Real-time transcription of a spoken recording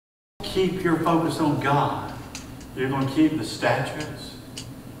keep your focus on God, you're going to keep the statutes,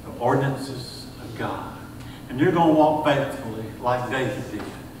 the ordinances of God. And you're going to walk faithfully like David did.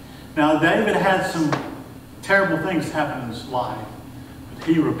 Now, David had some terrible things happen in his life, but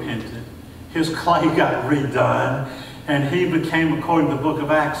he repented. His clay got redone, and he became, according to the book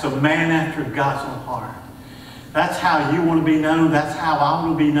of Acts, a man after God's own heart. That's how you want to be known. That's how I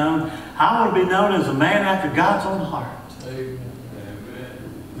want to be known. I want to be known as a man after God's own heart. Amen.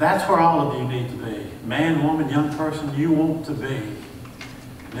 That's where all of you need to be. Man, woman, young person, you want to be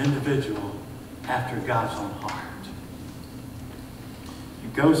an individual after God's own heart.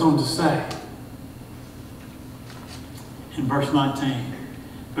 It goes on to say in verse 19,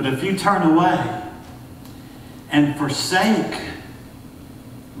 but if you turn away and forsake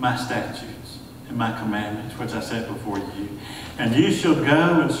my statutes and my commandments, which I set before you, and you shall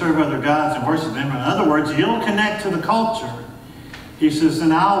go and serve other gods and worship them. In other words, you'll connect to the culture. He says,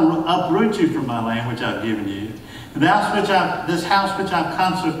 and I'll uproot you from my land which I've given you. And this house which I've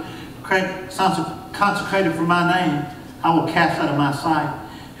consecrated for my name, I will cast out of my sight.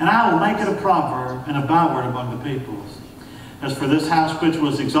 And I will make it a proverb and a byword among the peoples. As for this house which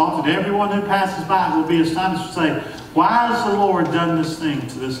was exalted, everyone who passes by will be astonished to say, why has the Lord done this thing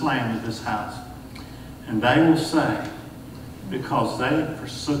to this land and this house? And they will say, because they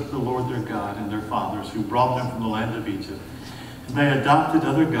forsook the Lord their God and their fathers who brought them from the land of Egypt. And they adopted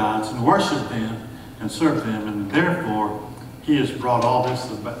other gods and worshipped them and served them. And therefore he has brought all this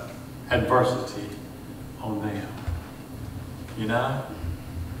adversity on them. You know,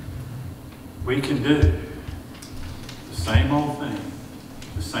 we can do the same old thing,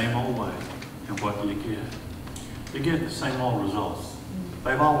 the same old way. And what do you get? You get the same old results.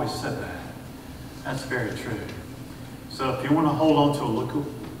 They've always said that. That's very true. So if you want to hold on to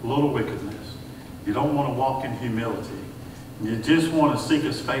a little wickedness, you don't want to walk in humility, and you just want to seek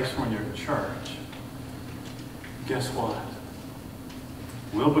his face when you're at church, guess what?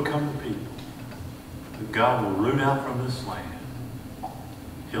 We'll become the people that God will root out from this land.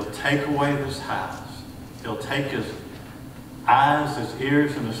 He'll take away this house. He'll take his eyes, his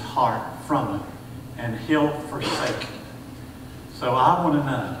ears, and his heart from it, and he'll forsake it. So I want to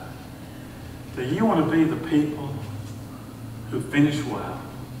know, do you want to be the people who finish well?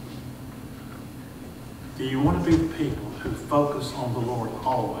 Do you want to be the people who focus on the Lord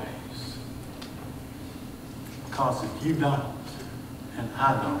always? Because if you don't, and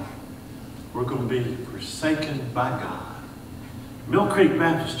I don't, we're going to be forsaken by God. Mill Creek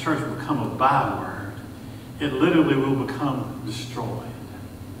Baptist Church will become a byword. It literally will become destroyed.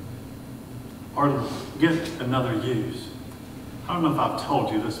 Or get another use. I don't know if I've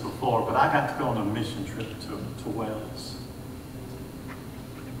told you this before, but I got to go on a mission trip to Wales.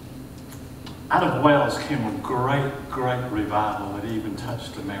 Out of Wales came a great, great revival that even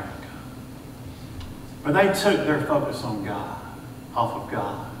touched America. But they took their focus on God, off of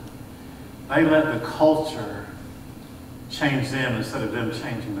God. They let the culture change them instead of them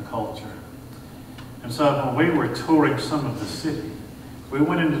changing the culture. And so when we were touring some of the city, we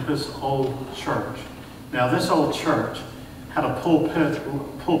went into this old church. Now this old church had a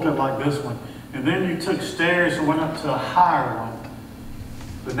pulpit like this one, and then you took stairs and went up to a higher one.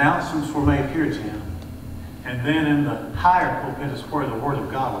 The announcements were made here, Jim. And then in the higher pulpit is where the Word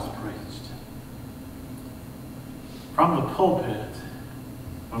of God was preached. From the pulpit,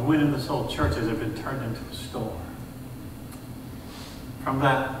 when we went in this old church, it had been turned into a store. From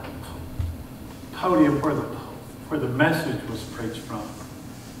that podium where the message was preached from,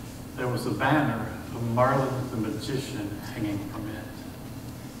 there was a banner of Merlin the magician hanging from it.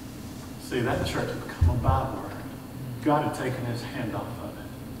 See, that church had become a byword. God had taken his hand off of it.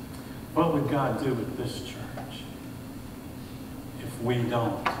 What would God do with this church if we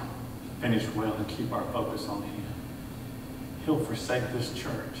don't finish well and keep our focus on him? He'll forsake this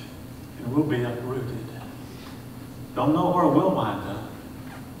church and we'll be uprooted. Don't know where we'll wind up,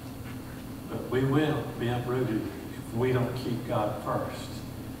 but we will be uprooted if we don't keep God first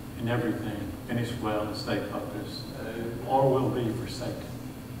in everything, finish well and stay focused, or we'll be forsaken.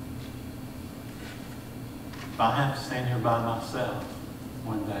 If I have to stand here by myself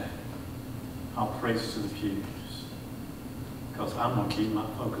one day, I'll preach to the pews because I'm going to keep my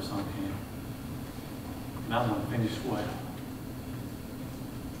focus on him. And I'm going to finish well.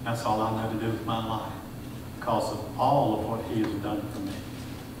 That's all I know to do with my life because of all of what he has done for me.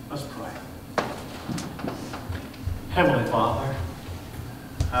 Let's pray. Heavenly Father,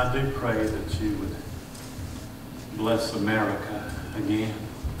 I do pray that you would bless America again.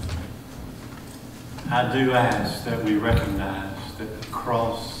 I do ask that we recognize that the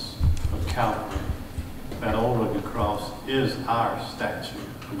cross of Calvary, that old rugged cross, is our statue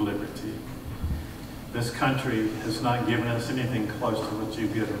of liberty. This country has not given us anything close to what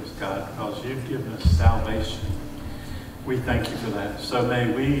you've given us, God, because you've given us salvation. We thank you for that. So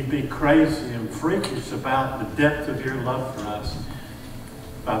may we be crazy and freakish about the depth of your love for us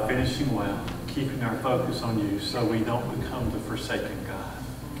by finishing well, keeping our focus on you so we don't become the forsaken God.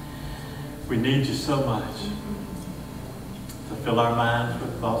 We need you so much to fill our minds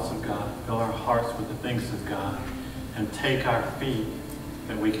with thoughts of God, fill our hearts with the things of God, and take our feet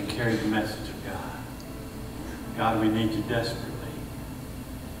that we can carry the message of God. God, we need you desperately.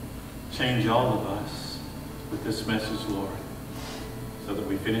 Change all of us with this message, Lord, so that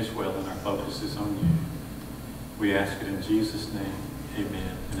we finish well and our focus is on you. We ask it in Jesus' name.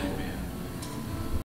 Amen and amen.